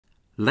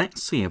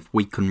Let's see if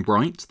we can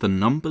write the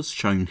numbers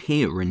shown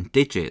here in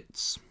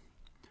digits.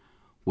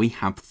 We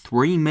have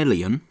 3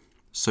 million,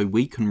 so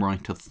we can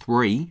write a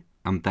 3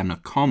 and then a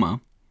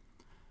comma.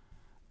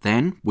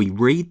 Then we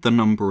read the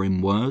number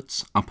in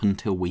words up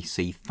until we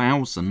see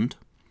 1,000,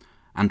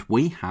 and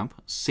we have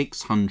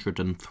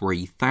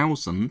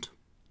 603,000.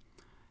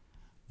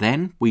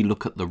 Then we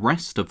look at the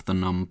rest of the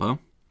number,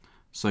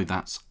 so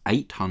that's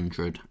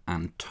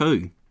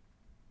 802.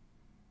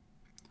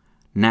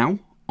 Now,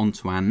 on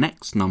to our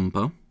next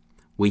number.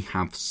 We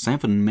have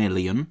 7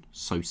 million,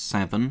 so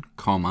 7,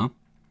 comma.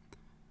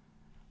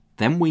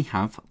 Then we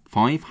have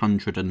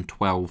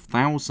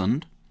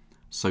 512,000,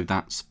 so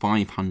that's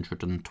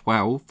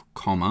 512,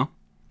 comma.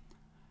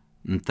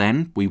 And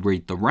then we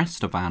read the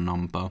rest of our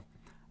number,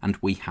 and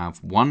we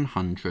have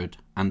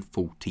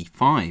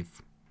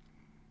 145.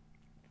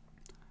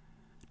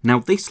 Now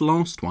this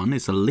last one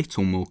is a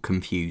little more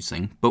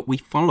confusing, but we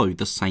follow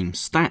the same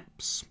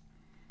steps.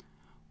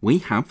 We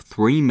have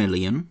 3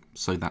 million,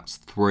 so that's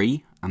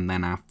 3 and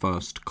then our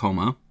first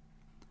comma.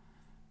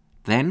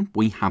 Then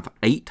we have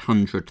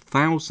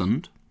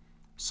 800,000,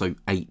 so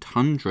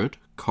 800,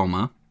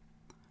 comma.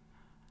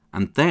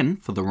 And then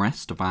for the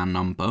rest of our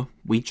number,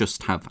 we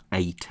just have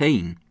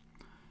 18.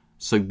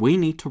 So we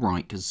need to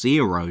write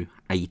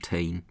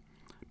 018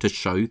 to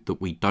show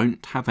that we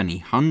don't have any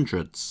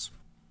hundreds.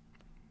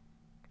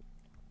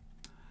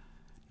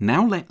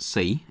 Now let's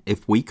see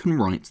if we can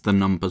write the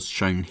numbers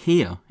shown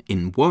here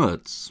in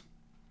words.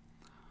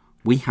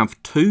 We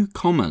have 2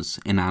 commas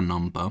in our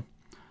number,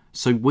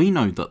 so we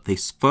know that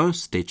this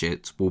first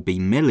digit will be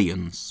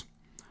millions,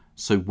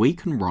 so we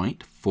can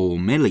write 4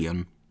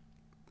 million.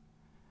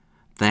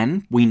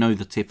 Then we know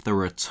that if there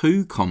are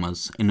 2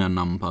 commas in a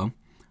number,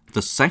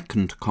 the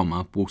second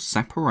comma will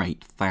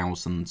separate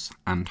thousands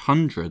and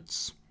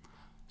hundreds,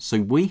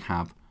 so we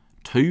have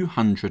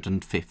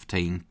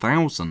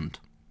 215,000.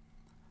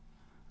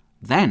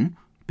 Then,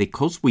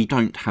 because we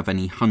don't have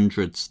any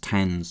hundreds,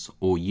 tens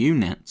or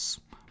units,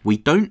 we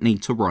don't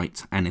need to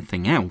write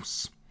anything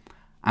else.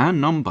 Our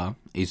number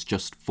is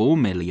just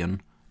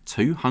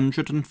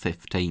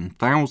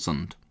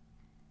 4,215,000.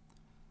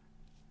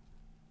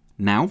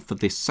 Now for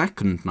this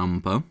second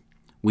number,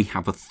 we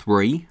have a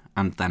 3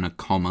 and then a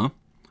comma,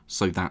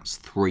 so that's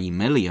 3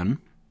 million.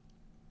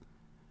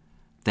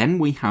 Then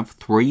we have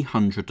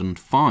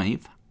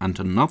 305 and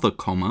another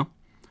comma,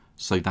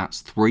 so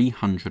that's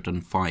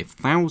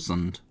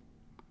 305,000.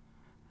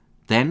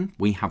 Then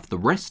we have the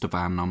rest of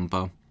our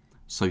number,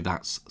 so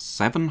that's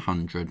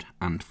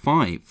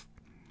 705.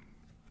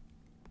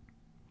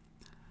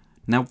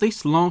 Now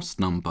this last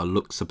number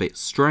looks a bit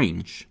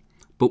strange,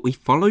 but we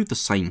follow the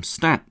same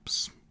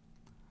steps.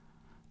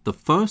 The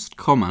first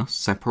comma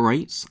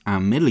separates our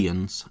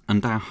millions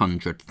and our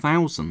hundred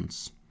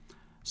thousands,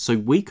 so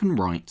we can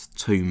write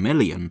 2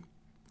 million.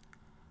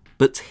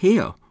 But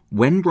here,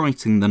 when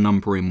writing the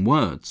number in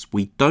words,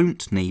 we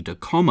don't need a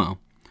comma,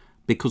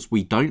 because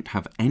we don't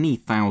have any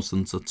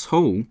thousands at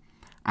all,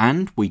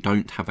 and we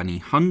don't have any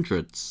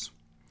hundreds.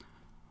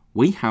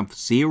 We have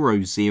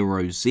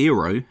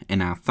 000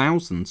 in our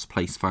thousands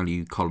place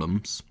value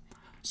columns,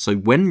 so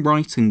when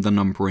writing the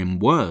number in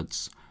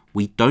words,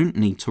 we don't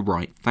need to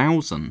write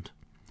 1,000.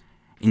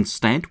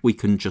 Instead, we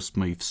can just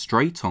move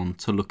straight on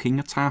to looking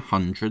at our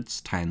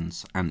hundreds,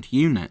 tens and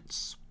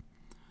units.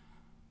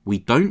 We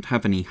don't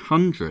have any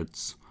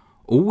hundreds.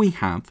 All we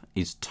have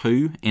is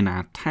 2 in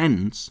our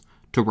tens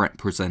to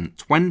represent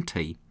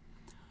 20.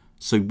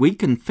 So we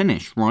can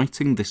finish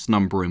writing this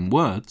number in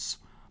words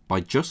by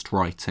just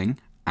writing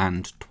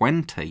and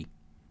 20.